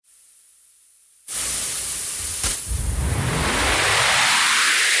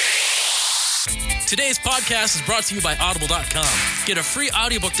Today's podcast is brought to you by Audible.com. Get a free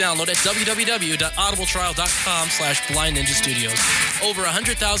audiobook download at www.audibletrial.com/Blind Ninja Studios. Over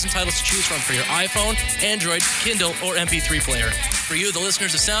 100,000 titles to choose from for your iPhone, Android, Kindle, or MP3 player. For you, the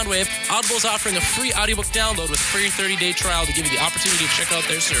listeners of Soundwave, Audible is offering a free audiobook download with a free 30-day trial to give you the opportunity to check out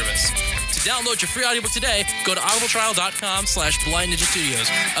their service. To download your free audiobook today, go to audibletrial.com/Blind Ninja Studios.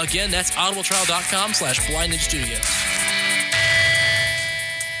 Again, that's audibletrial.com/Blind Ninja Studios.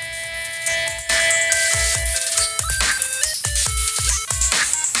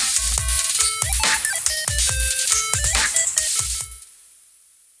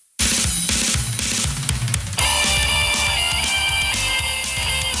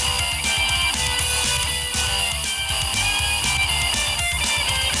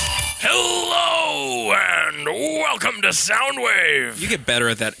 Hello and welcome to Soundwave. You get better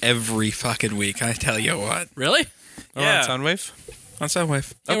at that every fucking week, I tell you what. Really? Yeah. On Soundwave? On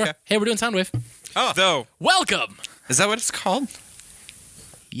Soundwave. Hey, we're doing Soundwave. Oh. Though. Welcome! Is that what it's called?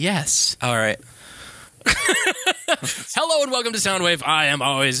 Yes. All right. Hello and welcome to Soundwave. I am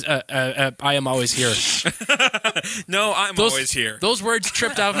always here. No, I'm always here. Those words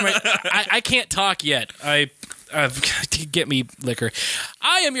tripped out of my... I can't talk yet. Get me liquor.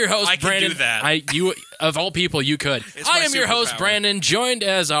 I am your host, I can Brandon. do that. You of all people, you could. It's I my am your host, superpower. Brandon, joined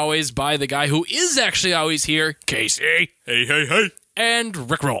as always by the guy who is actually always here, Casey. Hey. And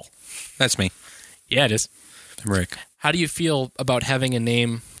Rick Roll. That's me. Yeah, it is. I'm Rick. How do you feel about having a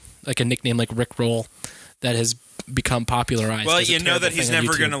name, like a nickname like Rick Roll, that has become popularized? Well, as a you know terrible that he's thing on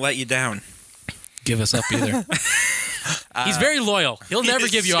never YouTube? going to let you down. Give us up either. He's very loyal. He'll never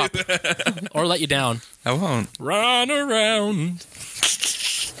give you up or let you down. I won't. Run around.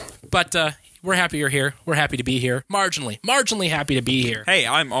 But we're happy you're here. We're happy to be here. Marginally happy to be here. Hey,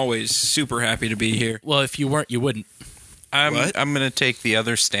 I'm always super happy to be here. Well, if you weren't, you wouldn't. I'm What? going to take the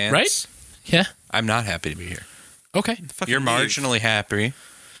other stance. Right? Yeah. I'm not happy to be here. Okay. Fucking You're leave. marginally happy.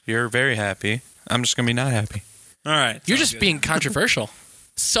 You're very happy. I'm just going to be not happy. All right. You're sounds just good. being controversial.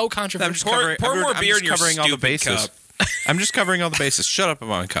 So controversial. Pour more beer in your covering all the stupid bases. cup. I'm just covering all the bases. Shut up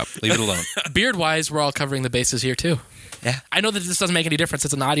about my cup. Leave it alone. Beard-wise, we're all covering the bases here, too. Yeah. I know that this doesn't make any difference.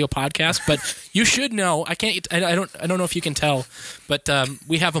 It's an audio podcast, but you should know. I don't know if you can tell, but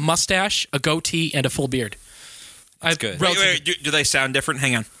we have a mustache, a goatee, and a full beard. That's good. Wait. Do they sound different?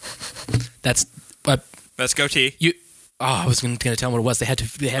 Hang on. That's That's goatee. you. Oh, I was going to tell them what it was. They had to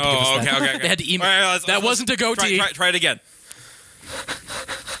give us that. Okay. They had to email. All right, that wasn't a goatee. Try it again.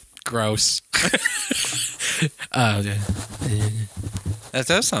 Gross. That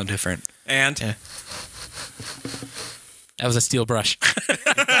does sound different. And Yeah. That was a steel brush.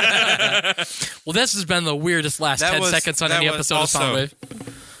 Well, this has been the weirdest last That 10 was- seconds on that any was episode also- of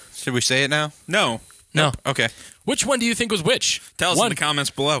Soundwave. Should we say it now? no. No. Okay. Which one do you think was which? Tell us One. in the comments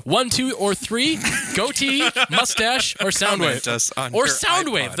below. 1, 2, or 3? Goatee, mustache, or Soundwave? Comment us on Or your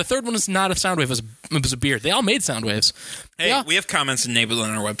Soundwave. iPod. The third one is not a Soundwave. It was a beard. They all made Soundwaves. Hey, Yeah. we have comments enabled on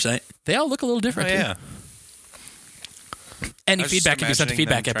our website. They all look a little Oh, different. too. yeah. Any I was feedback just can be sent to imagining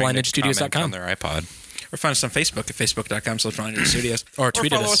feedback them at trying to comment blindninjastudios.com. on their iPod. Or find us on Facebook at facebook.com/blindninjastudios. Or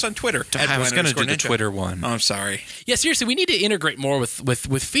tweet at follow us. us on Twitter. I was going to do the @blind_ninja. Twitter one. Oh, I'm sorry. Yeah, seriously, we need to integrate more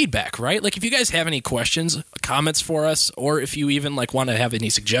with feedback, right? Like, if you guys have any questions, comments for us, or if you even like want to have any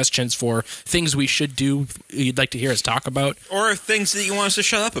suggestions for things we should do, you'd like to hear us talk about. Or things that you want us to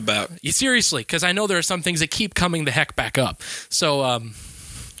shut up about. Seriously, because I know there are some things that keep coming the heck back up. So,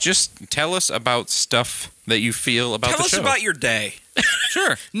 Just tell us about stuff that you feel about Tell the us show. about your day.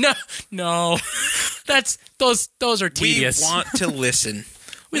 Sure. no, that's those are tedious. We want to listen.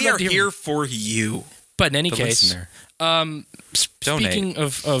 We'd We love are to hear- here for you. But in any The case, listener. speaking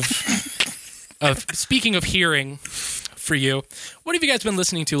of speaking of hearing for you, what have you guys been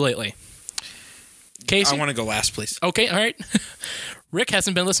listening to lately? Casey? I want to go last, please. Okay, all right. Rick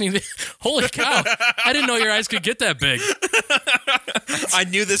hasn't been listening to... Holy cow. I didn't know your eyes could get that big. I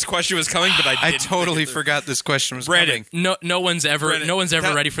knew this question was coming, but I didn't. totally forgot this question was Brandon. coming. No one's ever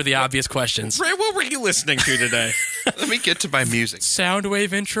Brandon, ready for the obvious questions. Ray, what were you listening to today? Let me get to my music.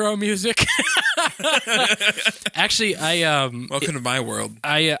 Soundwave intro music. Actually, Welcome to my world.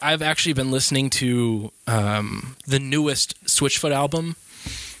 I've actually been listening to the newest Switchfoot album,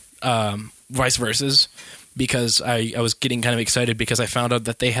 Vice Versa's, because I was getting kind of excited because I found out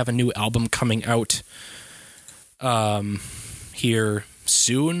that they have a new album coming out here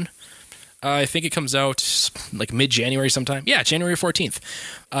soon. I think it comes out like mid-January sometime. Yeah, January 14th.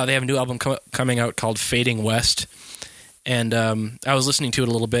 They have a new album coming out called Fading West. And I was listening to it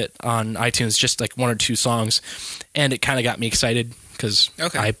a little bit on iTunes, just like one or two songs, and it kind of got me excited because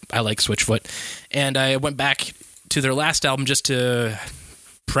I like Switchfoot. And I went back to their last album just to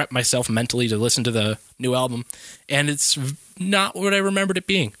prep myself mentally to listen to the new album, and it's not what I remembered it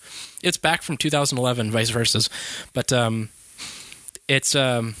being. It's back from 2011, vice versa, but it's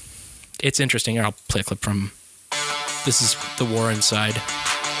interesting. I'll play a clip from. This is The War Inside.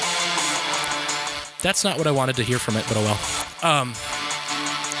 That's not what I wanted to hear from it, but oh well.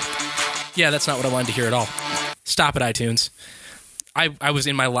 Yeah, that's not what I wanted to hear at all. Stop it, iTunes. I was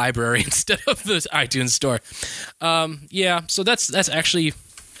in my library instead of the iTunes store. Yeah, so that's actually...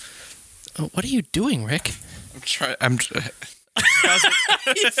 What are you doing, Rick? He's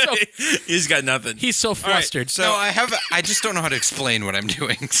got nothing. He's so flustered. Right, so No, I just don't know how to explain what I'm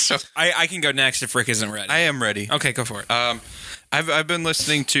doing. So I can go next if Rick isn't ready. I am ready. Okay, go for it. I've been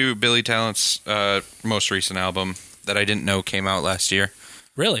listening to Billy Talent's most recent album that I didn't know came out last year.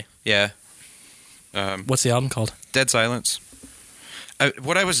 Really? Yeah. What's the album called? Dead Silence.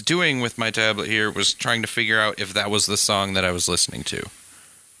 What I was doing with my tablet here was trying to figure out if that was the song that I was listening to.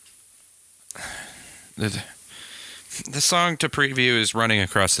 The song to preview is Running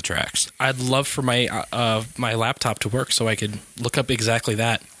Across the Tracks. I'd love for my my laptop to work so I could look up exactly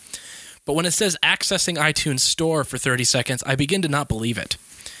that. But when it says accessing iTunes Store for 30 seconds, I begin to not believe it.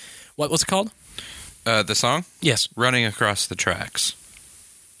 What was it called? The song? Yes. Running Across the Tracks.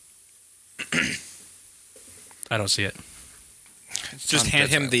 I don't see it. Just hand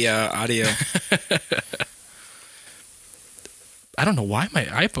him the audio. I don't know why my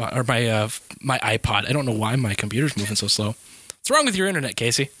iPod or my iPod. I don't know why my computer's moving so slow. What's wrong with your internet,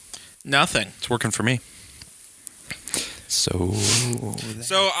 Casey? Nothing. It's working for me. So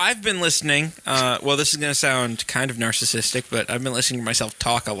I've been listening. Well, this is going to sound kind of narcissistic, but I've been listening to myself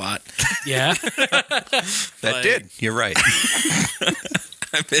talk a lot. Yeah. that did. You're right.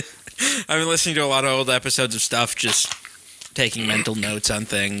 I've been listening to a lot of old episodes of stuff, just taking mental notes on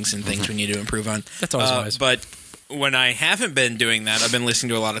things and things we need to improve on. That's always wise. But when I haven't been doing that, I've been listening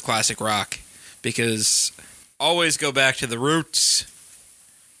to a lot of classic rock because always go back to the roots.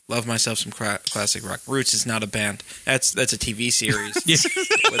 Love myself some classic rock. Roots is not a band. That's a TV series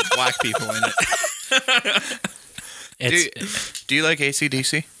with black people in it. Do you like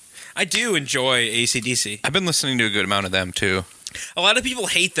AC/DC? I do enjoy AC/DC. I've been listening to a good amount of them, too. A lot of people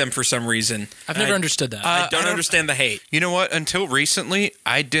hate them for some reason. I've never understood that. I don't understand the hate. You know what? Until recently,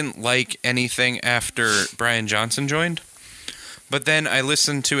 I didn't like anything after Brian Johnson joined. But then I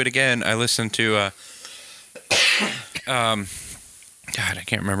listened to it again. I listened to... God, I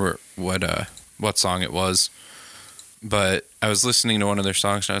can't remember what song it was. But I was listening to one of their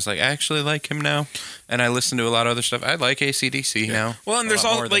songs, and I was like, I actually like him now. And I listened to a lot of other stuff. I like AC/DC now. Well, and there's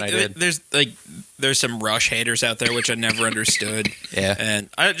all there's some Rush haters out there, which I never understood. Yeah. And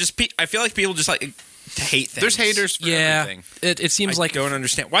I feel like people just like to hate things. There's haters for everything. It seems like... I don't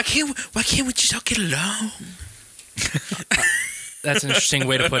understand. Why can't we just all get along? That's an interesting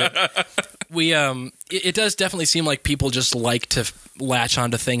way to put it. It does definitely seem like people just like to latch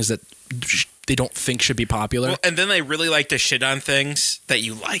onto things that they don't think should be popular. Well, and then they really like to shit on things that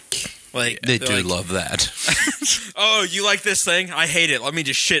you like. Like They do love that. Oh, you like this thing? I hate it. Let me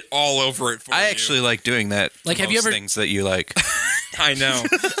just shit all over it for you. I actually like doing that. Like, have you ever things that you like? I know.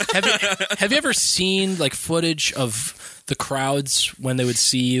 Have you ever seen like footage of the crowds when they would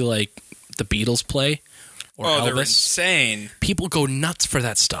see like the Beatles play or Oh, they're Elvis? insane. People go nuts for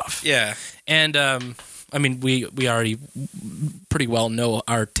that stuff. Yeah. And I mean, we already pretty well know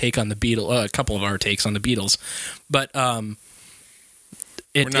our take on the Beatles, a couple of our takes on the Beatles, but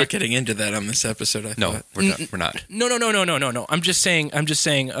We're not getting into that on this episode. I No, thought. we're not. No. I'm just saying.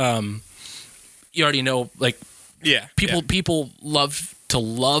 You already know, like, Yeah. people love to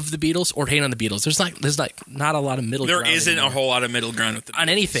love the Beatles or hate on the Beatles. There's not a lot of middle. There ground isn't anymore a whole lot of middle ground with the on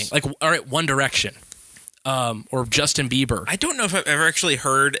Beatles. anything. Like, all right, One Direction, or Justin Bieber. I don't know if I've ever actually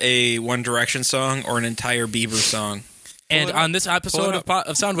heard a One Direction song or an entire Bieber song. And on this episode of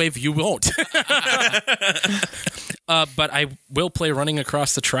Soundwave, you won't. But I will play "Running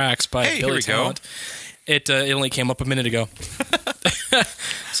Across the Tracks" by Hey, here Billy we go. Talent. It only came up a minute ago.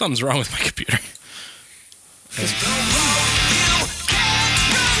 Something's wrong with my computer.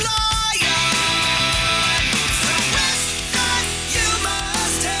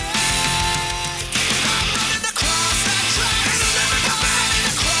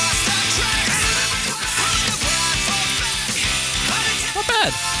 Not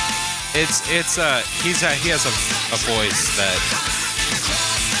bad. He has a voice that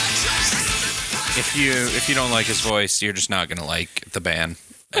if you don't like his voice, you're just not gonna like the band.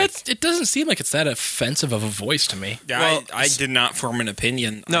 It doesn't seem like it's that offensive of a voice to me. Yeah, Well, I did not form an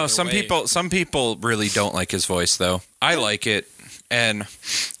opinion. No, either some way. people really don't like his voice though. I like it, and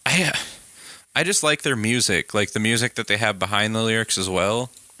I just like their music, like the music that they have behind the lyrics as well.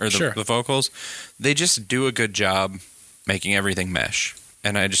 or Sure. the vocals, they just do a good job making everything mesh.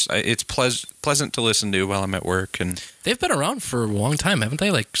 And it's pleasant to listen to while I'm at work. And They've been around for a long time, haven't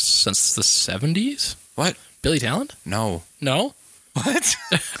they? Like since the 70s? what? Billy Talent? No. No? What?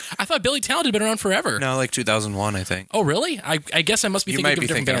 I thought Billy Talent had been around forever. No, like 2001, I think. Oh, really? I guess I must be You thinking might of a be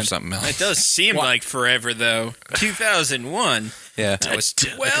different thinking band. of something else. It does seem like forever, though. 2001. Yeah. That was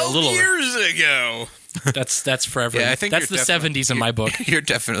Like a 12 little- years ago. That's forever. Yeah, I think that's you're the definitely- 70s in my book. You're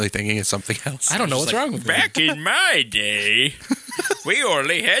definitely thinking of something else. I don't know what's wrong with me. Back in my day, we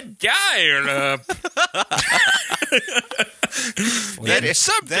only had dial-up. And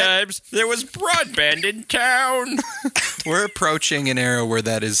sometimes there was broadband in town. We're approaching an era where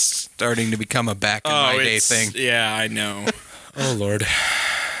that is starting to become a back in my day thing. Yeah, I know. Oh, Lord.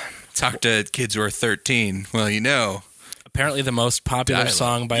 Talk to kids who are 13. Well, you know. Apparently the most popular Dial-up.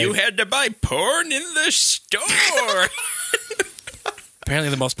 song by... You had to buy porn in the store. Apparently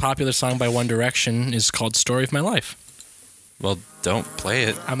the most popular song by One Direction is called Story of My Life. Well, don't play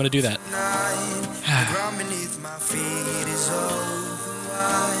it. I'm going to do that.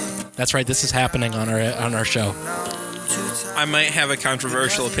 That's right. This is happening on our show. I might have a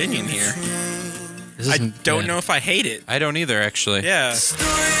controversial opinion here. This I isn't don't bad. know if I hate it. I don't either, actually. Yeah.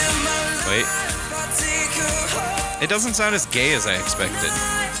 Wait. It doesn't sound as gay as I expected.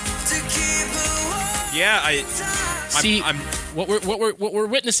 Yeah, See, I'm what we're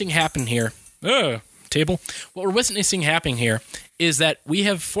witnessing happen here. Table. What we're witnessing happening here is that we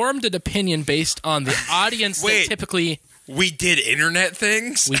have formed an opinion based on the audience Wait. that typically we did internet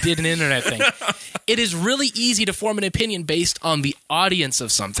things? we did an internet thing. It is really easy to form an opinion based on the audience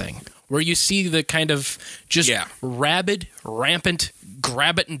of something, where you see the kind of just Yeah. rabid, rampant,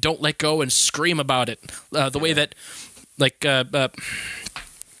 grab it and don't let go and scream about it. The way that, like,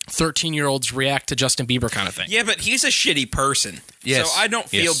 13-year-olds react to Justin Bieber kind of thing. Yeah, but he's a shitty person. Yes. So I don't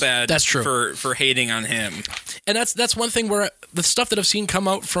feel Yes. bad That's true. for hating on him. And that's one thing where the stuff that I've seen come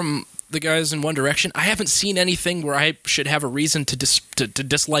out from the guys in One Direction, I haven't seen anything where I should have a reason to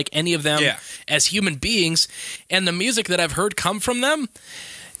dislike any of them Yeah. as human beings. And the music that I've heard come from them,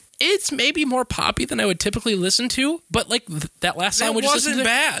 it's maybe more poppy than I would typically listen to. But like that last song That we just listened wasn't to,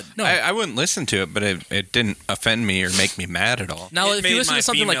 bad. No. I wouldn't listen to it, but it didn't offend me or make me mad at all. Now, It if made you listen my to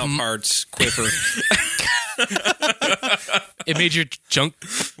something like female parts quiver. it made your junk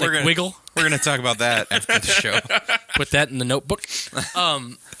like, gonna- wiggle. We're going to talk about that after the show. Put that in the notebook.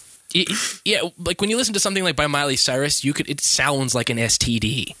 Yeah, like when you listen to something like by Miley Cyrus, it sounds like an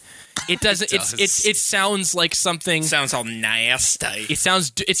STD. It doesn't. It sounds like something. Sounds all nasty. It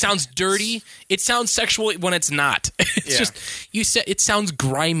sounds dirty. It sounds sexual when it's not. It's Yeah. just you said it sounds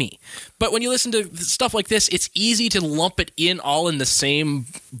grimy. But when you listen to stuff like this, it's easy to lump it all in the same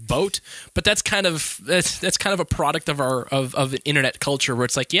boat. But that's kind of a product of of internet culture where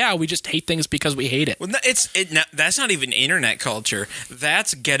it's like, yeah, we just hate things because we hate it. Well, that's not even internet culture.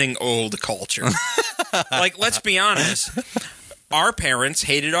 That's getting old culture. Like, let's be honest. Our parents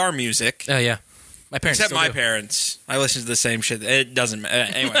hated our music. Yeah, my parents. Except still my do. parents. I listen to the same shit. It doesn't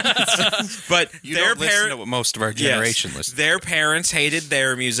matter. Anyway. But You their don't listen to parents. what most of our generation listens. Their parents hated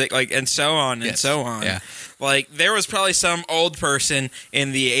their music, like, and so on and Yes. so on. Yeah. Like, there was probably some old person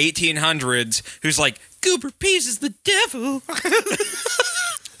in the 1800s who's like, Goober Peas is the devil.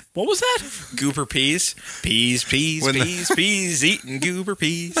 What was that? Goober peas, peas, When the- peas, eating goober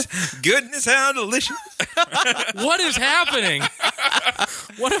peas. Goodness, how delicious! What is happening?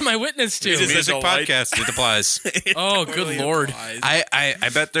 What am I witness to? It is Music a delight. podcast, it applies. Oh, good Lord. I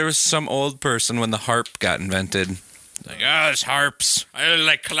bet there was some old person when the harp got invented. Like, it's harps. I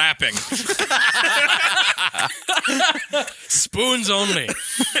like clapping. Spoons only.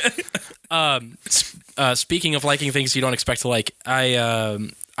 Speaking of liking things you don't expect to like,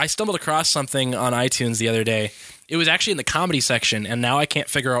 I stumbled across something on iTunes the other day. It was actually in the comedy section, and now I can't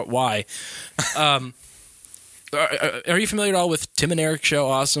figure out why. Are you familiar at all with Tim and Eric Show?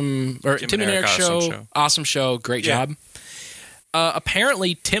 Awesome, or Tim and Eric Show, Awesome Show, great Yeah. job.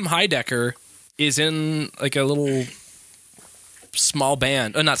 Apparently, Tim Heidecker is in like a little small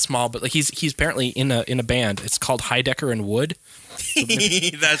band. Not small, but like he's apparently in a band. It's called Heidecker and Wood.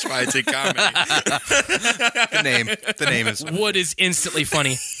 That's why it's a comedy. The name is Wood is instantly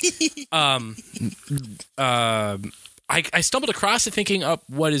funny. I stumbled across it thinking,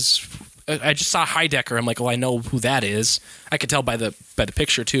 what is? I just saw Heidecker. I'm like, well, I know who that is. I could tell by the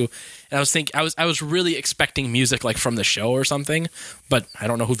picture too. And I was really expecting music like from the show or something, but I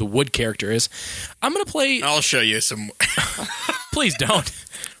don't know who the Wood character is. I'm gonna play. I'll show you some. Please don't.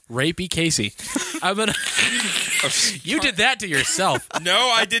 Ray B. Casey. I'm gonna. You did that to yourself. No,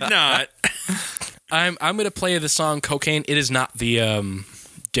 I did not. I'm gonna play the song "Cocaine." It is not the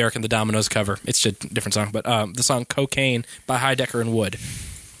Derek and the Dominoes cover. It's a different song, but the song "Cocaine" by Heidecker and Wood.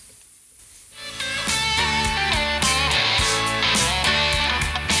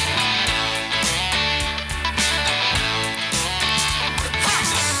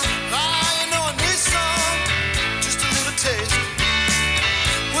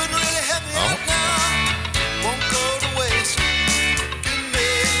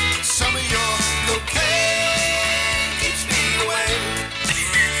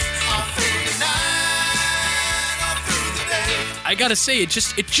 I gotta say, it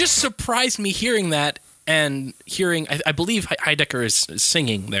just surprised me hearing that, and hearing I believe Heidecker is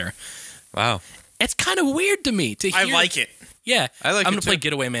singing there. Wow. It's kind of weird to me to hear. I like it. Yeah, I like I'm it gonna play too.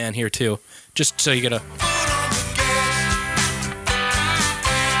 Getaway Man here too, just so you get a.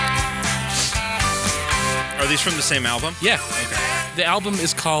 Are these from the same album? Yeah. Okay. The album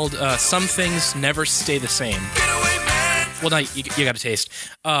is called "Some Things Never Stay the Same." Well, now you got to taste.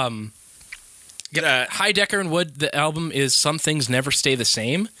 Heidecker and Wood. The album is "Some Things Never Stay the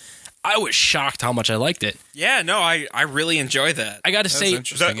Same." I was shocked how much I liked it. Yeah, no, I really enjoy that. I got to say,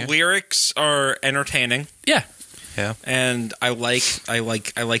 interesting. The lyrics are entertaining, yeah, Yeah. and I like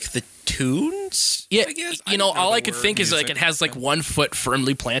the tunes. yeah. I guess. You know, don't know all the I could word think is like music. it has like one foot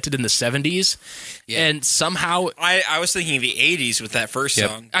firmly planted in the '70s, and somehow I was thinking of the '80s with that first Yep.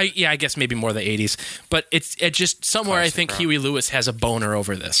 song. I guess maybe more the '80s, but it just somewhere I Classic think rock. Huey Lewis has a boner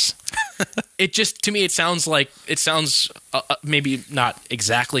over this. It just to me it sounds maybe not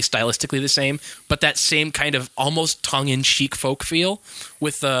exactly stylistically the same, but that same kind of almost tongue-in-cheek folk feel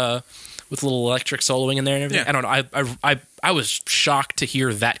with little electric soloing in there and everything. Yeah. I don't know. I was shocked to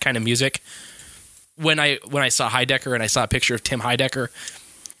hear that kind of music when I saw Heidecker and I saw a picture of Tim Heidecker.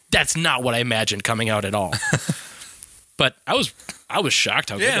 That's not what I imagined coming out at all. But I was shocked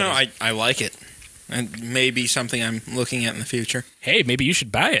how good Yeah, it no, was. I like it, and maybe something I'm looking at in the future. Hey, maybe you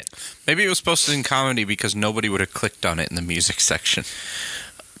should buy it. Maybe it was posted in comedy because nobody would have clicked on it in the music section.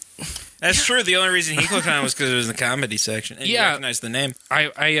 That's true. The only reason he clicked on it was because it was in the comedy section, and Yeah. he recognized the name.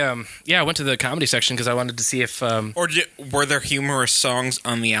 I went to the comedy section because I wanted to see if Or were there humorous songs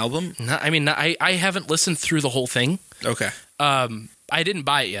on the album? I haven't listened through the whole thing. Okay. I didn't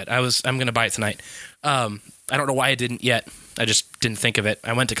buy it yet. I'm going to buy it tonight. I don't know why I didn't yet. I just didn't think of it.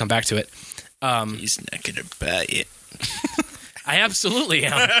 I went to come back to it. He's not going to buy it. I absolutely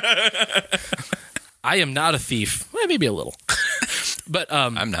am. I am not a thief. Well, maybe a little, but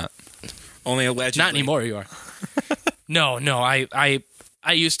I'm not. Only allegedly. not anymore. You are. No. I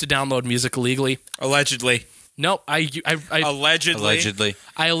used to download music illegally. Allegedly. No, Allegedly.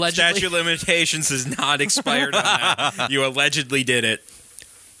 I allegedly. Statute of limitations has not expired on that. You allegedly did it.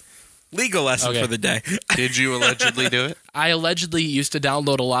 Legal lesson Okay. for the day. Did you allegedly do it? I allegedly used to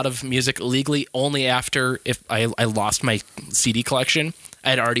download a lot of music illegally only after if I lost my CD collection. I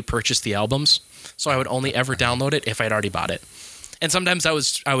had already purchased the albums, so I would only ever download it if I'd already bought it. And sometimes I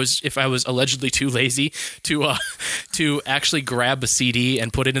was if I was allegedly too lazy to actually grab a CD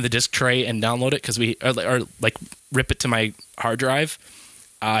and put it in the disc tray and download it because or like rip it to my hard drive,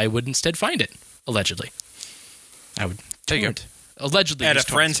 I would instead find it allegedly. I would Take torrent. Allegedly At a use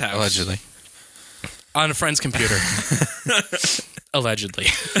torrents. friend's house. Allegedly. On a friend's computer. Allegedly.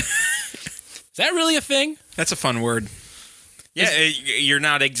 Is that really a thing? That's a fun word. Yeah, you're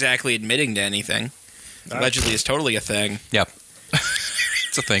not exactly admitting to anything. Allegedly is totally a thing. Yep.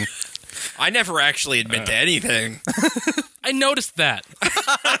 It's a thing. I never actually admit to anything. I noticed that.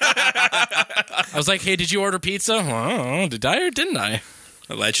 I was like, hey, did you order pizza? Oh, did I or didn't I?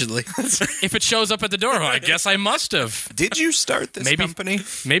 Allegedly. If it shows up at the door, well, I guess I must have. Did you start this Maybe- company?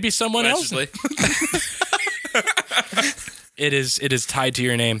 Maybe someone else. Allegedly. It is tied to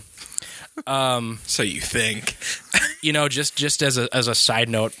your name. So you think. You know, just as a side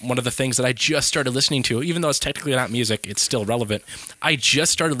note, one of the things that I just started listening to, even though it's technically not music, it's still relevant. I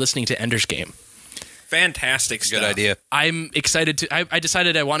just started listening to Ender's Game. Fantastic stuff. Good idea. I'm excited to. I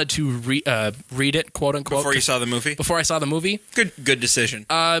decided I wanted to read it, quote unquote, Before you saw the movie? before I saw the movie. Good decision.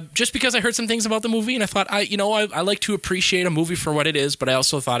 Just because I heard some things about the movie, and I thought, I like to appreciate a movie for what it is, but I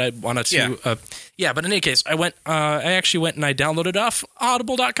also thought I wanted to. Yeah. But in any case, I actually went and I downloaded off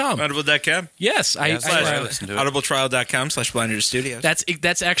Audible.com. Audible.com. Yes, I listened to it. Audibletrial.com/BlinderStudios.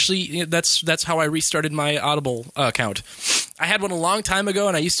 That's actually that's how I restarted my Audible account. I had one a long time ago,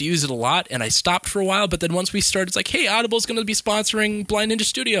 and I used to use it a lot, and I stopped for a while. But then once we started, it's like, hey, Audible's going to be sponsoring Blind Ninja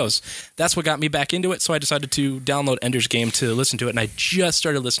Studios. That's what got me back into it. So I decided to download Ender's Game to listen to it, and I just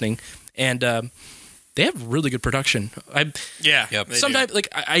started listening. And they have really good production. Yeah. Yep. they do. Sometimes, like,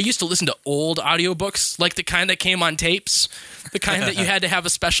 I used to listen to old audiobooks, like the kind that came on tapes, the kind that you had to have a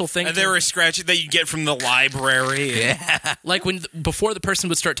special thing. And they were scratchy that you get from the library. Yeah. like before the person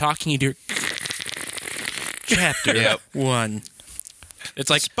would start talking, you'd hear chapter. Yep. 1. It's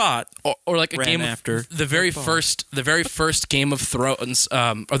like Spot. or like a ran game after of the very first Game of Thrones,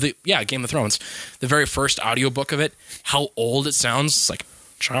 Game of Thrones, the very first audiobook of it. How old it sounds! It's like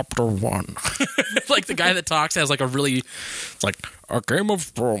chapter 1. Like the guy that talks has like a really, it's like a Game of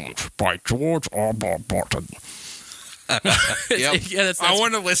Thrones by George R.R. Martin. Yep. Yeah, that's I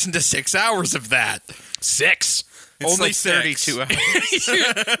want to listen to 6 hours of that. 6. It's Only like 32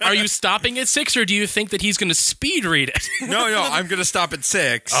 hours. Are you stopping at 6, or do you think that he's going to speed read it? No, I'm going to stop at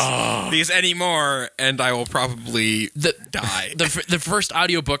 6. Because any more, and I will probably die. The first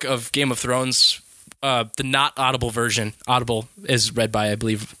audiobook of Game of Thrones, the not audible version, audible is read by, I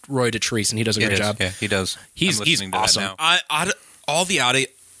believe, Roy Dotrice, and he does a It great is. job. Yeah, he does. He's I'm listening to that awesome. now. All the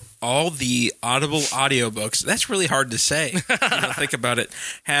audible audiobooks, that's really hard to say. Think about it,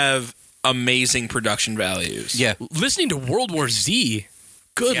 have amazing production values. Yeah. Listening to World War Z,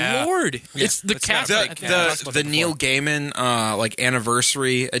 good Yeah. lord, it's the That's cast. not- I think I talked about The that Neil before. Gaiman like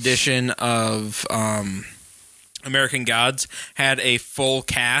anniversary edition of American Gods had a full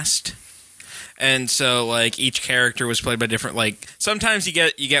cast. And so, like, each character was played by different. Like, sometimes you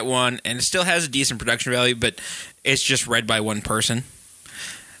get one, and it still has a decent production value, but it's just read by one person.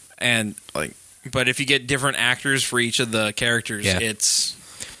 And like, but if you get different actors for each of the characters, Yeah. it's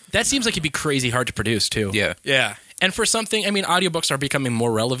That seems like it'd be crazy hard to produce too. Yeah. And for something, I mean, audiobooks are becoming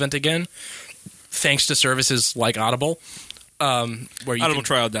more relevant again, thanks to services like Audible, where you can,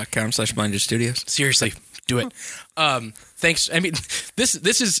 audibletrial.com/blinded studios. seriously do it. Thanks. I mean, this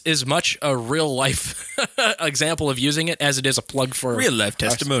is as much a real life example of using it as it is a plug for Real life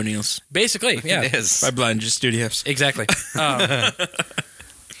testimonials Basically, yeah, It is. by Blinded Studios. exactly.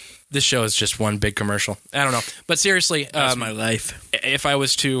 This show is just one big commercial. I don't know, but seriously, That's my life. if I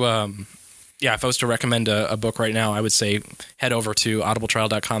was to recommend a book right now, I would say head over to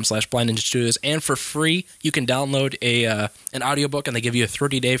audibletrial.com/blindninjastudios, and for free you can download an audiobook, and they give you a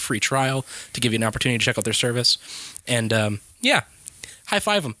 30-day free trial to give you an opportunity to check out their service. And high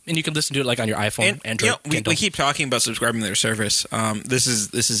five them, and you can listen to it like on your iPhone, And Android, Kindle. we keep talking about subscribing to their service. This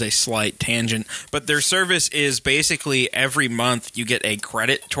is a slight tangent, but their service is basically every month you get a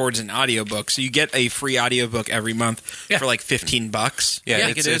credit towards an audiobook. So you get a free audiobook every month for like $15. Yeah, Yeah,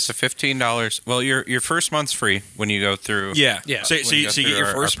 it's, it it's a $15. Well, your first month's free when you go through. Yeah. Yeah. So When you you go get through your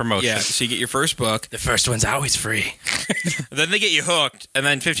our first promotion. Yeah. So you get your first book. The first one's always free. Then they get you hooked, and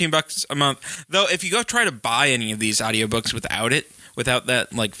then $15 a month. Though if you go try to buy any of these audiobooks without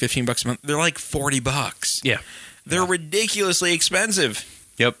that like $15 a month, they're like $40. Yeah. They're ridiculously expensive.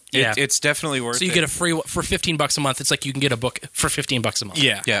 Yep. Yeah. It's definitely worth it. So you get a free for $15 a month. It's like you can get a book for $15 a month.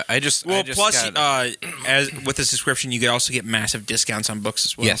 Yeah. Yeah, I just Plus, got, as with the subscription, you could also get massive discounts on books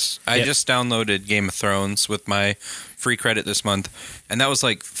as well. yes, I just downloaded Game of Thrones with my free credit this month, and that was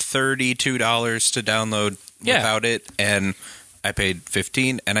like $32 to download Yeah. without it, and I paid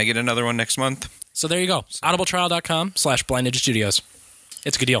 $15, and I get another one next month. So there you go. audibletrial.com/blindninjastudios.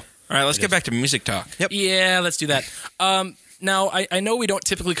 It's a good deal. All right, let's get back to music talk. Yep. Yeah, let's do that. Now, I know we don't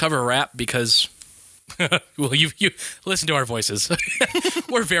typically cover rap because, well, you listen to our voices.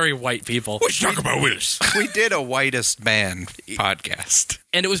 We're very white people. Let's talk about this. We did a whitest band podcast.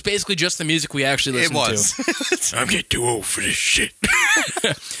 And it was basically just the music we actually listened to. I'm getting too old for this shit.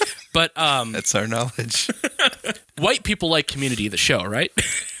 But That's our knowledge. white people like Community, the show, right?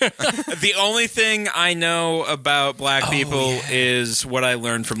 The only thing I know about black people is what I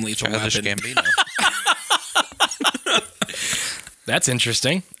learned from Lethal Childish Weapon. Gambino. That's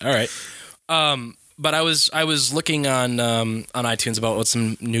interesting. All right. But I was looking on iTunes about what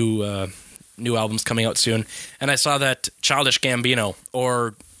some new albums coming out soon, and I saw that Childish Gambino,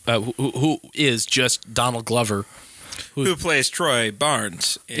 or who is just Donald Glover, Who plays Troy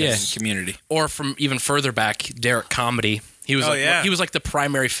Barnes in Yeah. Community. or from even further back, Derek Comedy. He was he was like the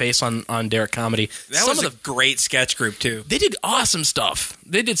primary face on Derek Comedy. That was a great sketch group, too. They did awesome stuff.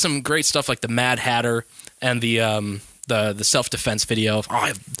 They did some great stuff like the Mad Hatter and the self-defense video.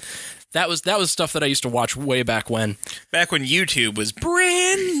 Oh, that was stuff that I used to watch way back when. Back when YouTube was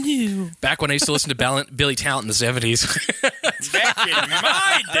brand new. Back when I used to listen to Billy Talent in the 70s. Back in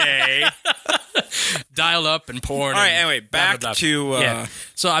my day. Dial up and porn. All right, and anyway, blah, back blah, blah. to... yeah.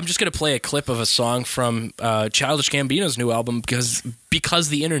 So I'm just going to play a clip of a song from Childish Gambino's new album because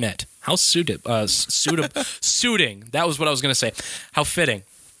the internet. How suiting. That was what I was going to say. How fitting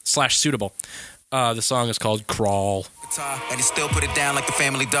 / suitable. The song is called Crawl. And he still put it down like the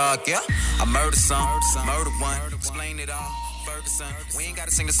family dog, yeah? I murdered some, murdered one, explain it all. Ferguson, we ain't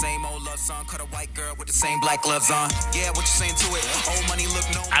gotta sing the same old love song. Cut a white girl with the same black gloves on. Yeah, what you saying to it? Old money look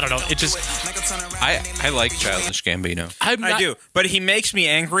no. I don't know, it just... I like Childish Gambino. I do, but he makes me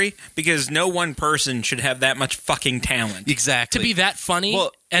angry because no one person should have that much fucking talent. Exactly. To be that funny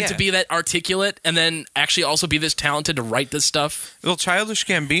and to be that articulate and then actually also be this talented to write this stuff. Well, Childish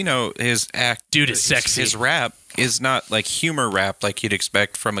Gambino, his act... Dude is sexy. His rap is not like humor rap like you'd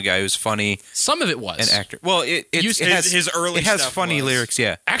expect from a guy who's funny. Some of it was. An actor. Well, it has his early it has stuff funny was. lyrics,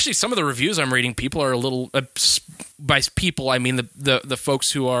 yeah. Actually, some of the reviews I'm reading, people are a little... by people, I mean the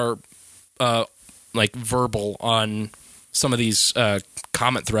folks who are like verbal on some of these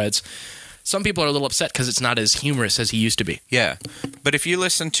comment threads. Some people are a little upset because it's not as humorous as he used to be. Yeah. But if you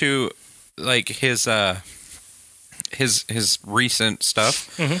listen to like his recent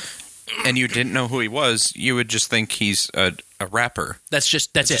stuff and you didn't know who he was, you would just think he's a rapper. That's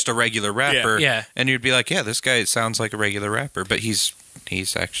just a regular rapper. Yeah. And you'd be like, yeah, this guy sounds like a regular rapper, but he's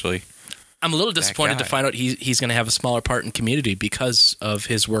actually... I'm a little disappointed to guy. find out he's going to have a smaller part in Community because of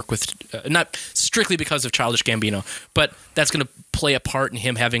his work with, not strictly because of Childish Gambino, but that's going to play a part in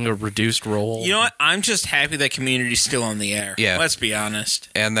him having a reduced role. You know what? I'm just happy that Community's still on the air. Yeah. Let's be honest.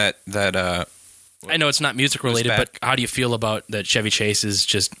 And that I know it's not music related, back. but how do you feel about that Chevy Chase is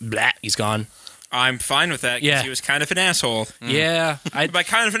just, blah, he's gone? I'm fine with that because Yeah. he was kind of an asshole. Yeah. By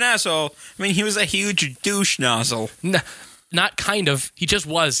kind of an asshole, I mean he was a huge douche nozzle. Not kind of. He just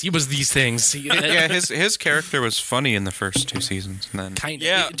was. He was these things. yeah, his character was funny in the first 2 seasons, and then Kind of.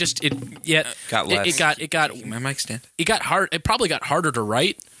 Yeah. got less. It got My mic stand. it got hard. It probably got harder to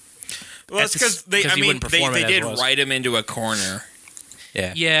write. Well, it's because they wouldn't perform it as did it was. write him into a corner.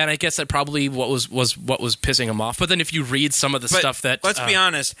 yeah. Yeah, and I guess that probably what was pissing him off. But then if you read some of the But stuff that let's be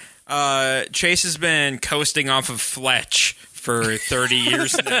honest, Chase has been coasting off of Fletch for 30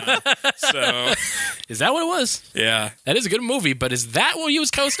 years now. So is that what it was? yeah, That is a good movie, but is that what he was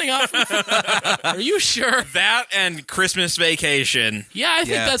coasting off of? Are you sure? that and Christmas Vacation. Yeah, I think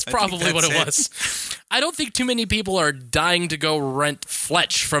Yeah, that's I think probably what that's it it. was. I don't think too many people are dying to go rent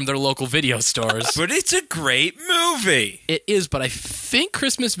Fletch from their local video stores. But it's a great movie. It is, but I think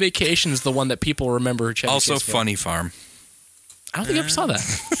Christmas Vacation is the one that people remember. Chevy Also, Chase for. Funny Farm. I don't think I ever saw that.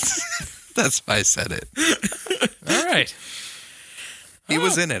 That's why I said it. All right. He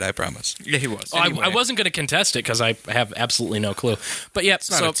was in it, I promise. Yeah, he was. Oh, I wasn't going to contest it because I have absolutely no clue. But yeah, not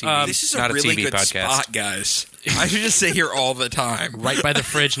so a TV. This is Not a a really TV good podcast. spot, guys. I should just sit here all the time. right by the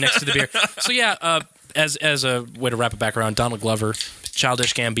fridge next to the beer. So yeah, as a way to wrap it back around, Donald Glover,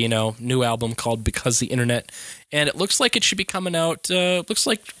 Childish Gambino, new album called Because the Internet, and it looks like it should be coming out. Looks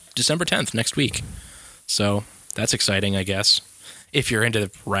like December 10th next week. So that's exciting, I guess, if you're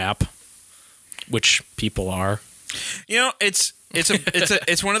into rap, which people are. You know, it's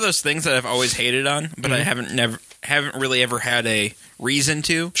one of those things that I've always hated on, but I haven't really ever had a reason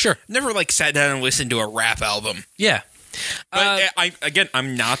to. Sure. Never like sat down and listened to a rap album. Yeah. But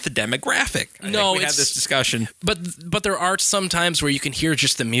I'm not the demographic. I think we had it's- this discussion. But there are some times where you can hear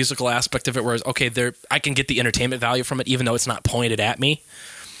just the musical aspect of it, whereas I can get the entertainment value from it, even though it's not pointed at me.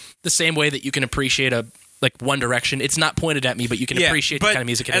 The same way that you can appreciate One Direction, it's not pointed at me, but you can appreciate the but kind of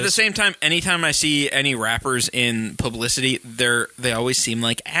music it at is. the same time, anytime I see any rappers in publicity, they always seem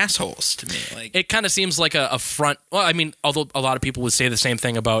like assholes to me. Like It kind of seems like a front. Well, I mean, although a lot of people would say the same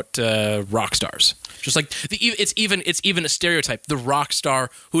thing about rock stars. Just like it's even a stereotype. The rock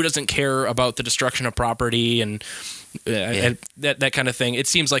star who doesn't care about the destruction of property and that kind of thing. It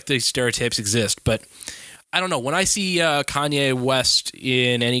seems like these stereotypes exist, but I don't know. When I see Kanye West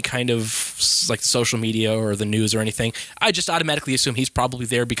in any kind of like social media or the news or anything, I just automatically assume he's probably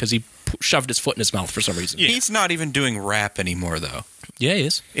there because he shoved his foot in his mouth for some reason. He's not even doing rap anymore, though. Yeah, he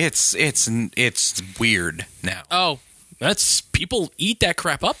is. It's weird now. Oh, that's people eat that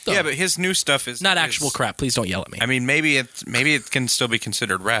crap up though. Yeah, but his new stuff is not actual crap. Please don't yell at me. I mean, maybe it can still be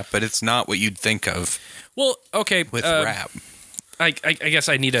considered rap, but it's not what you'd think of Well, okay. with rap. I guess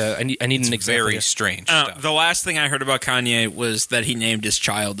I need an example. Very here. strange stuff. the last thing I heard about Kanye was that he named his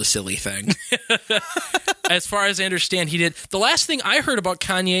child a silly thing. As far as I understand, he did. The last thing I heard about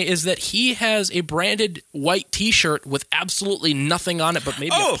Kanye is that he has a branded white T-shirt with absolutely nothing on it, but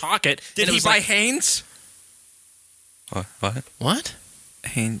maybe a pocket. Did And it he was buy like, Hanes? What? what?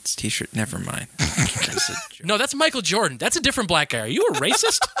 Hanes T-shirt. Never mind. No, that's Michael Jordan. That's a different black guy. Are you a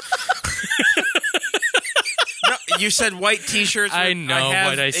racist? No, you said white T-shirts. I know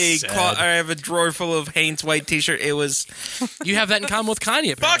what I said. I have a drawer full of Hanes white T-shirt. It was You have that in common with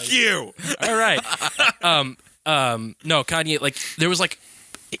Kanye. fuck apparently. you. All right. No, Kanye. Like there was like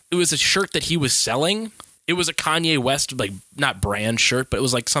it was a shirt that he was selling. It was a Kanye West, like, not brand shirt, but it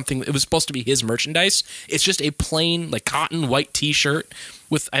was like something, it was supposed to be his merchandise. It's just a plain, like, cotton white t-shirt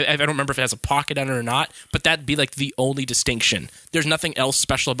with, I don't remember if it has a pocket on it or not, but that'd be like the only distinction. There's nothing else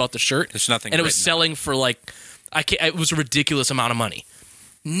special about the shirt. There's nothing And it was written selling for like, it was a ridiculous amount of money.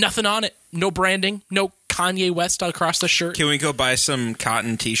 Nothing on it. No branding. No Kanye West across the shirt. Can we go buy some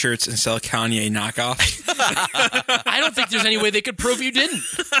cotton T-shirts and sell Kanye knockoffs? I don't think there's any way they could prove you didn't.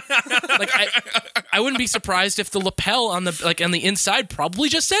 Like, I wouldn't be surprised if the lapel on the inside probably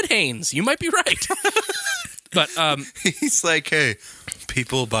just said Hanes. You might be right. But He's like, hey,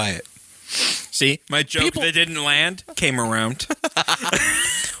 people buy it. See, my joke that didn't land came around.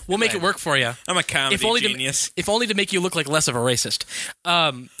 we'll make it work for you. I'm a comedy genius. If only to make you look like less of a racist.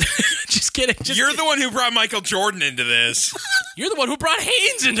 Just kidding. You're the one who brought Michael Jordan into this. You're the one who brought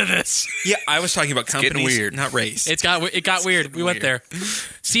Hanes into this. Yeah, I was talking about companies, getting weird. not race. It got weird. We went there.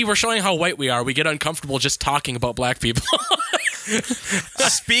 See, we're showing how white we are. We get uncomfortable just talking about black people.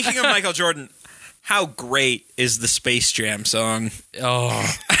 Speaking of Michael Jordan, how great is the Space Jam song? Oh,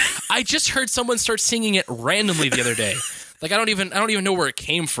 I just heard someone start singing it randomly the other day. Like, I don't even know where it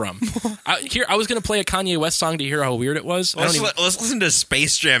came from. I was going to play a Kanye West song to hear how weird it was. Let's listen to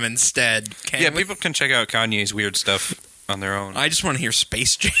Space Jam instead. People can check out Kanye's weird stuff on their own. I just want to hear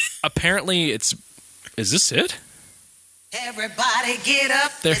Space Jam. Apparently, is this it? Everybody get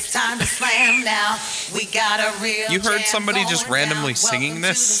up. There. It's time to slam now. We got a real You heard jam somebody just going randomly down. singing Welcome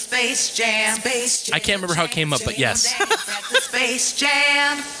this? to the Space Jam. I can't remember how it came up, but yes. Dance at the Space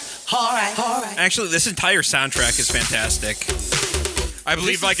Jam. All right. Actually, this entire soundtrack is fantastic. I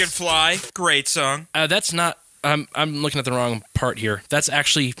Believe I Can Fly. Great song. That's not. I'm looking at the wrong part here. That's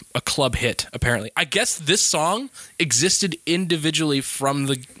actually a club hit, apparently. I guess this song existed individually from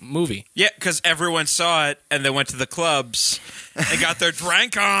the movie. Yeah, because everyone saw it and they went to the clubs and got their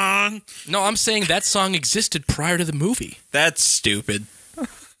drink on. No, I'm saying that song existed prior to the movie. That's stupid.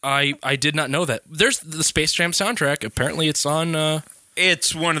 I did not know that. There's the Space Jam soundtrack. Apparently, it's on.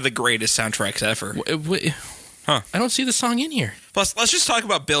 It's one of the greatest soundtracks ever. I don't see the song in here. Plus, let's just talk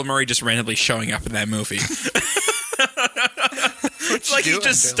about Bill Murray just randomly showing up in that movie. It's like he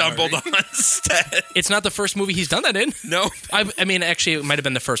just stumbled on set. It's not the first movie he's done that in. No. I mean, actually, it might have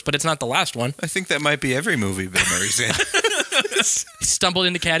been the first, but it's not the last one. I think that might be every movie Bill Murray's in. He stumbled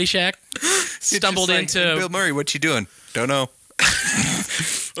into Caddyshack. Stumbled Hey, into. Bill Murray, what you doing? Don't know.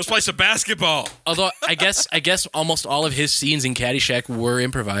 Let's play some basketball. Although I guess almost all of his scenes in Caddyshack were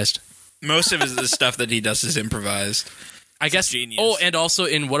improvised. Most of the stuff that he does is improvised. I guess. genius. Oh, and also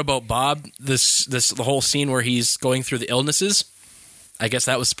in What About Bob? The whole scene where he's going through the illnesses. I guess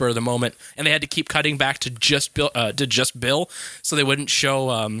that was spur of the moment, and they had to keep cutting back to just Bill, so they wouldn't show.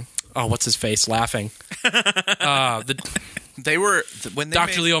 What's his face laughing? They were when they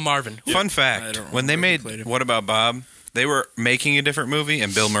Dr. made, Leo Marvin. Fun I fact: don't when they remember who made played him. What About Bob, they were making a different movie,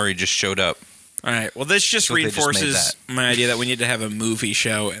 and Bill Murray just showed up. All right. Well, this just So they just made reinforces my idea that we need to have a movie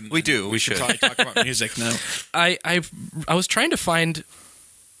show. And We do. We should should. probably talk about music now. I was trying to find.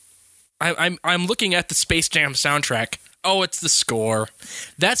 I'm looking at the Space Jam soundtrack. Oh, it's the score.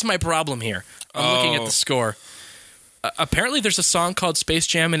 That's my problem here. I'm looking at the score. Apparently, there's a song called Space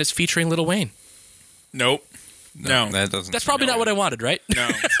Jam, and it's featuring Lil Wayne. Nope. No. that doesn't. That's probably not what I wanted, right? No.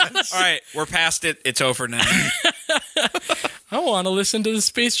 All right. We're past it. It's over now. I want to listen to the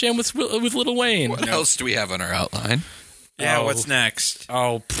Space Jam with Lil Wayne. What else do we have on our outline? Yeah. Oh. What's next?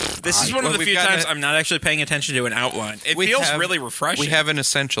 Oh, This is one of well, the we've few got times a- I'm not actually paying attention to an outline. It We feels have- really refreshing. We have an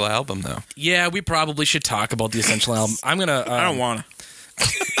essential album, though. yeah, we probably should talk about the Essential Album. I'm gonna. I don't want to.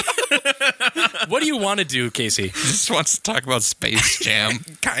 What do you want to do, Casey? He just wants to talk about Space Jam.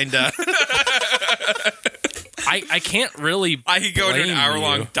 Kinda. I can't really. I could go into an blame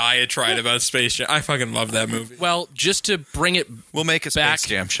hour-long you. diatribe about Space Jam. I fucking love that movie. Well, just to bring it We'll make a Space Back.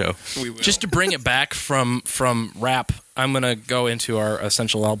 Jam show. We will. Just to bring it back from rap, I'm going to go into our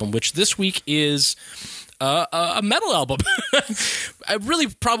essential album, which this week is a metal album. I really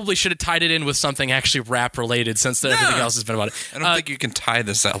probably should have tied it in with something actually rap related, since everything else has been about it. I don't think you can tie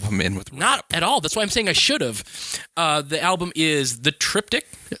this album in with Not at all. That's why I'm saying I should have. The album is The Triptych.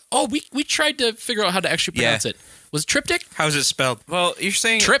 Oh, we tried to figure out how to actually pronounce it. Was it Triptych? How's it spelled? Well, you're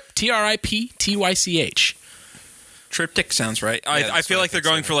saying Triptych. Triptych sounds right. Yeah, I that's feel what I like they're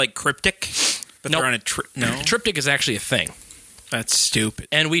think going so. for like cryptic, but Nope. they're on a no. Triptych is actually a thing. That's stupid.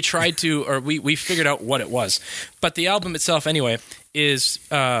 And we tried to, or we figured out what it was. But the album itself, anyway, is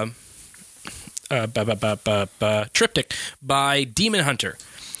Triptych by Demon Hunter.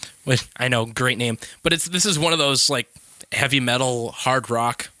 Which, I know, great name. But this is one of those, like, heavy metal, hard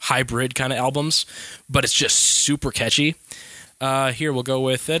rock, hybrid kind of albums. But it's just super catchy. Here we'll go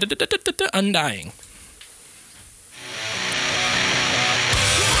with Undying.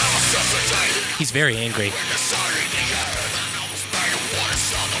 He's very angry.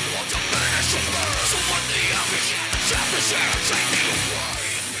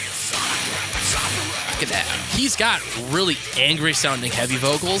 Look at that. He's got really angry sounding heavy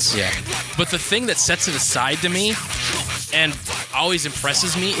vocals. Yeah. But the thing that sets it aside to me and always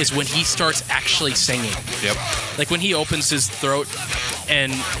impresses me is when he starts actually singing. Yep. Like when he opens his throat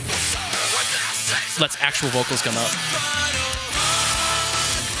and lets actual vocals come out.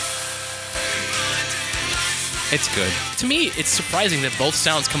 It's good. To me, it's surprising that both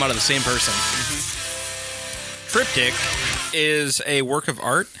sounds come out of the same person. Triptych is a work of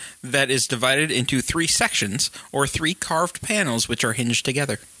art that is divided into 3 sections or 3 carved panels which are hinged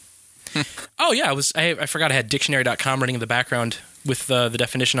together. Oh, yeah. I forgot I had dictionary.com running in the background with the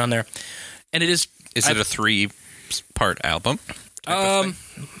definition on there. And it is... Is it a 3-part album?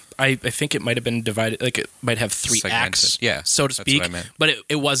 I think it might have been divided, like it might have 3 Segmented. acts, Yeah, so to that's speak. what I meant. But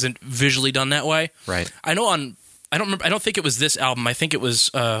it wasn't visually done that way. Right. I know I don't remember. I don't think it was this album. I think it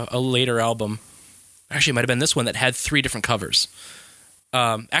was a later album. Actually, it might have been this one that had 3 different covers.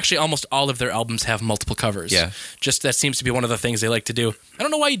 Actually, almost all of their albums have multiple covers. Yeah. Just that seems to be one of the things they like to do. I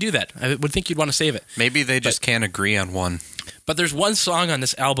don't know why you do that. I would think you'd want to save it. Maybe they just can't agree on one. But there's one song on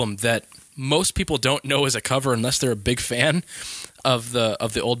this album that most people don't know is a cover unless they're a big fan of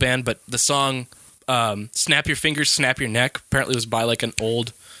the old band. But the song "Snap Your Fingers, Snap Your Neck" apparently was by like an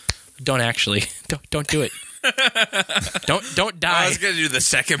old. Don't do it. Don't die. I was going to do the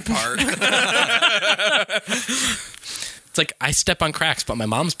second part. It's like I step on cracks, but my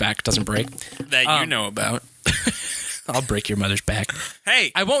mom's back doesn't break. that you know about. I'll break your mother's back.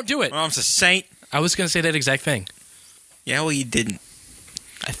 Hey, I won't do it. my mom's a saint. I was going to say that exact thing. Yeah, well, you didn't.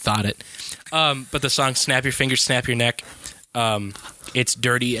 I thought it. But the song "Snap Your Fingers, Snap Your Neck," it's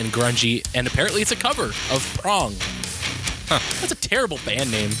dirty and grungy, and apparently it's a cover of Prong. That's a terrible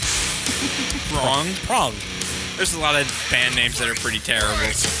band name. Wrong. Prong. There's a lot of band names that are pretty terrible.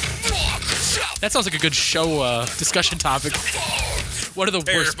 That sounds like a good show discussion topic. What are the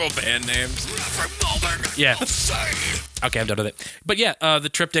worst? Terrible band names. Yeah. Okay, I'm done with it. But yeah, the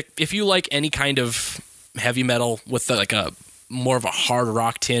Triptych. If you like any kind of heavy metal with like a more of a hard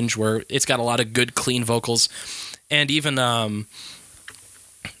rock tinge, where it's got a lot of good, clean vocals, and even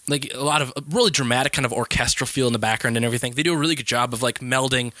like a lot of really dramatic kind of orchestral feel in the background and everything, they do a really good job of like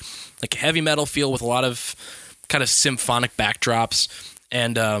melding like heavy metal feel with a lot of kind of symphonic backdrops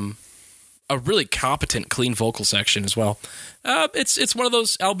and a really competent, clean vocal section as well. It's one of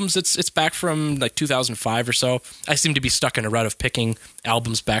those albums. It's back from like 2005 or so. I seem to be stuck in a rut of picking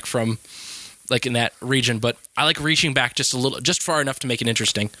albums back from like in that region, but I like reaching back just far enough to make it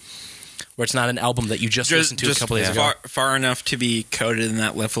interesting, where it's not an album that you just listened to a couple days ago. Far enough to be coated in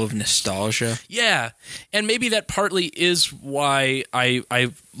that level of nostalgia. Yeah, and maybe that partly is why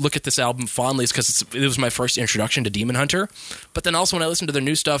I look at this album fondly, is because it was my first introduction to Demon Hunter. But then also when I listen to their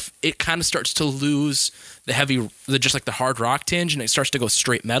new stuff, it kind of starts to lose just like the hard rock tinge, and it starts to go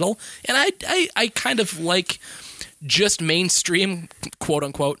straight metal. And I kind of like just mainstream, quote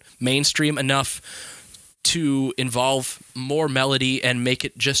unquote, mainstream enough to involve more melody and make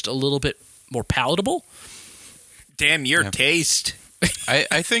it just a little bit more palatable. Damn your taste.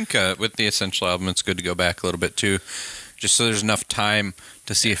 I think with the Essential album, it's good to go back a little bit too, just so there's enough time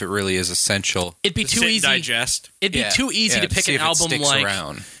to see if it really is essential. It'd be too easy. Digest. It'd be too easy to pick see an if it album sticks like.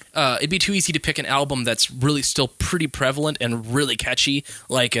 around. It'd be too easy to pick an album that's really still pretty prevalent and really catchy,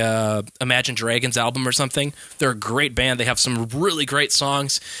 like Imagine Dragons album or something. They're a great band. They have some really great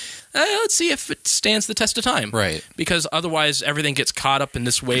songs. Let's see if it stands the test of time. Right. Because otherwise everything gets caught up in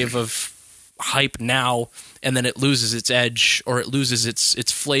this wave of hype now, and then it loses its edge or it loses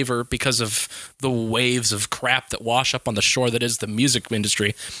its flavor because of the waves of crap that wash up on the shore that is the music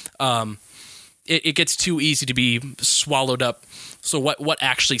industry. It gets too easy to be swallowed up. So what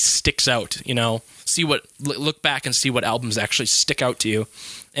actually sticks out? Look back and see what albums actually stick out to you.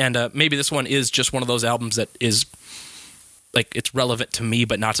 And maybe this one is just one of those albums that is like it's relevant to me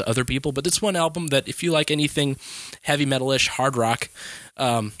but not to other people. But it's one album that if you like anything heavy metal-ish, hard rock,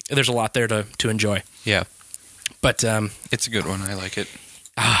 there's a lot there to enjoy. Yeah. But It's a good one. I like it.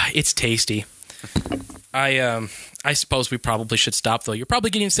 it's tasty. I suppose we probably should stop, though. You're probably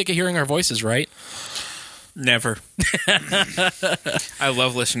getting sick of hearing our voices, right? Never. I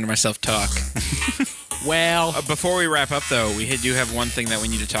love listening to myself talk. Well, Before we wrap up, though, we do have one thing that we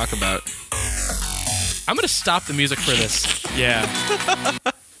need to talk about. I'm going to stop the music for this. Yeah.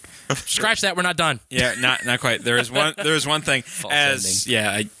 Scratch that. We're not done. Yeah, not quite. There is one thing. False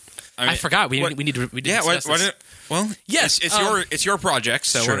ending. I I forgot. We need to yeah, discuss this. Well, Yes, it's your project,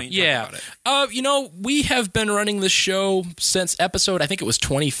 so Sure. why don't you talk about it? You know, we have been running this show since episode, I think it was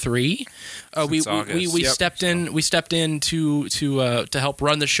 23. We August. stepped in to help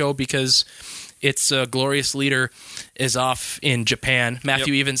run the show because its glorious leader is off in Japan.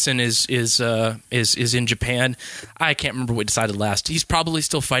 Matthew Evenson is in Japan. I can't remember what we decided last. He's probably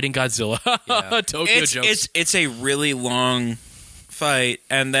still fighting Godzilla. Tokyo jokes. It's a really long fight,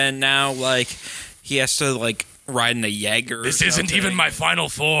 and then now like he has to like ride in a Jaeger. This isn't even my final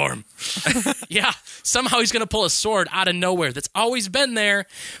form. Yeah, somehow he's going to pull a sword out of nowhere that's always been there,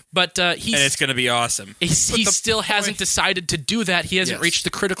 but and it's going to be awesome. he still hasn't decided to do that. He hasn't Yes. reached the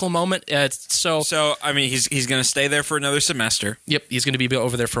critical moment. So I mean, he's going to stay there for another semester, yep, he's going to be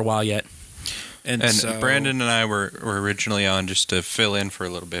over there for a while yet. and And Brandon and I were originally on just to fill in for a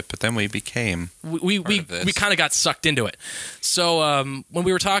little bit, but then we became We of this. kind of got sucked into it. So when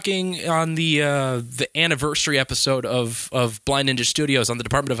we were talking on the anniversary episode of Blind Ninja Studios on the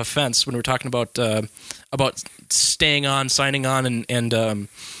Department of Offense, when we were talking about staying on, signing on, and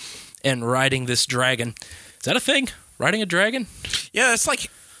riding this dragon. Is that a thing? Riding a dragon? yeah, it's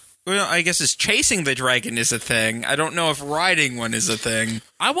like. Well, I guess it's chasing the dragon is a thing. I don't know if riding one is a thing.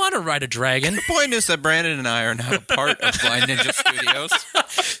 I want to ride a dragon. The point is that Brandon and I are now part of Blind Ninja Studios.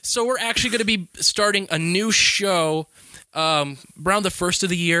 So we're actually going to be starting a new show around the first of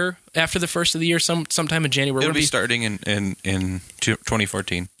the year. After the first of the year, sometime in January. It'll We're gonna be starting in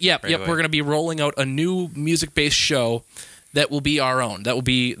 2014. Yep. right We're away. going to be rolling out a new music-based show that will be our own. It'll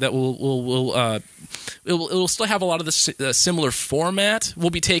still have a lot of the similar format. We'll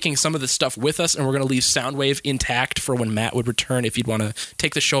be taking some of the stuff with us, and we're going to leave Soundwave intact for when Matt would return. If you'd want to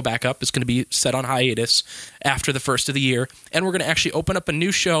take the show back up, it's going to be set on hiatus after the first of the year, and we're going to actually open up a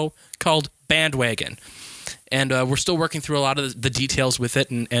new show called Bandwagon. And we're still working through a lot of the details with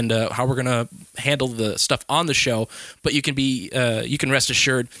it and how we're going to handle the stuff on the show. But you can rest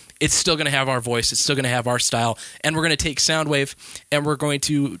assured it's still going to have our voice. It's still going to have our style. And we're going to take Soundwave and we're going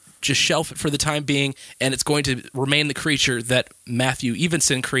to just shelf it for the time being. And it's going to remain the creature that Matthew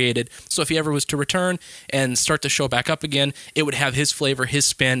Evenson created. So if he ever was to return and start the show back up again, it would have his flavor, his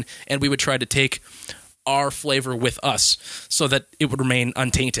spin, and we would try to take our flavor with us so that it would remain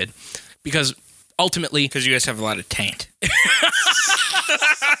untainted. Because ultimately, Because you guys have a lot of taint.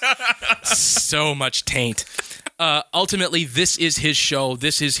 so much taint. Ultimately, this is his show.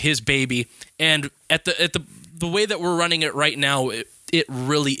 This is his baby. And at the way that we're running it right now, it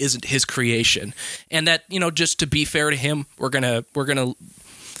really isn't his creation. And that, just to be fair to him, we're gonna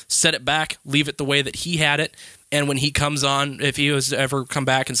set it back, leave it the way that he had it. And when he comes on, if he was to ever come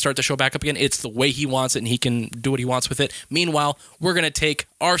back and start the show back up again, it's the way he wants it, and he can do what he wants with it. Meanwhile, we're going to take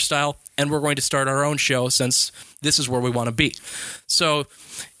our style, and we're going to start our own show since this is where we want to be. So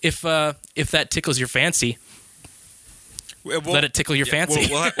if that tickles your fancy, let it tickle your fancy.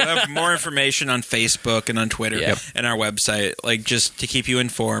 We'll have more information on Facebook and on Twitter and our website, like just to keep you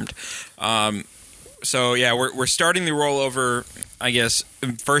informed. So yeah, we're starting the rollover. I guess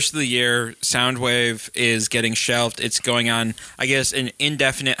first of the year, Soundwave is getting shelved. It's going on, I guess, an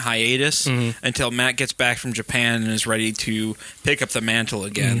indefinite hiatus until Matt gets back from Japan and is ready to pick up the mantle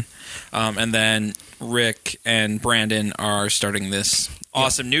again. And then Rick and Brandon are starting this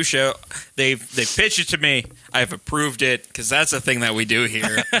awesome new show. They pitched it to me. I've approved it because that's a thing that we do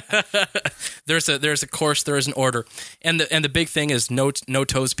here. There's a course, there is an order, and the big thing is no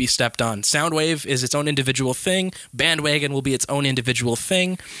toes be stepped on. Soundwave is its own individual thing. Bandwagon will be its own individual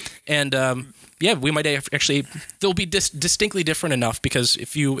thing, and we might actually they'll be distinctly different enough because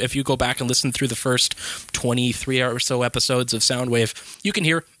if you go back and listen through the first 23 or so episodes of Soundwave, you can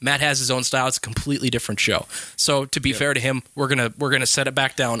hear Matt has his own style. It's a completely different show. So to be fair to him, we're gonna set it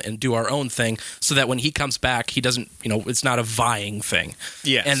back down and do our own thing so that when he comes back, he doesn't it's not a vying thing.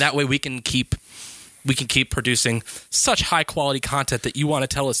 Yes. And that way we can keep producing such high quality content that you want to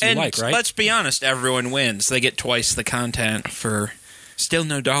tell us you And like, right? let's be honest, everyone wins. They get twice the content for still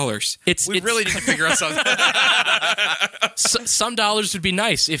no dollars. We really need to figure out something. Some dollars would be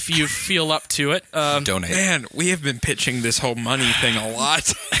nice if you feel up to it. Donate. Man, we have been pitching this whole money thing a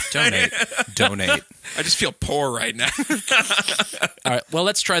lot. Donate. I just feel poor right now. All right, well,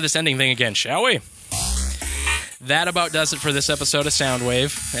 let's try this ending thing again, shall we? That about does it for this episode of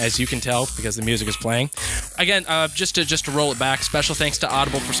Soundwave, as you can tell because the music is playing. Again, just to roll it back, special thanks to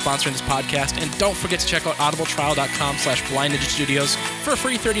Audible for sponsoring this podcast, and don't forget to check out audibletrial.com/Blind Ninja Studios for a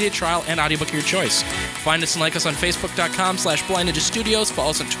free 30-day trial and audiobook of your choice. Find us and like us on Facebook.com/Blind Ninja Studios.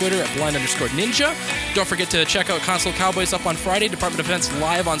 Follow us on Twitter at Blind_Ninja. Don't forget to check out Console Cowboys up on Friday, Department of Defense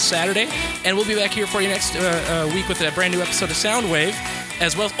live on Saturday, and we'll be back here for you next week with a brand new episode of Soundwave.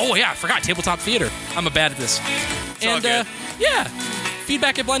 as well. Oh, yeah, I forgot Tabletop Theater. I'm bad at this. all good. Yeah,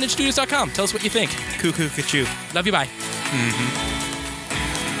 feedback at blindedstudios.com. Tell us what you think. Cuckoo, ka-choo. Love you, bye. Mm-hmm.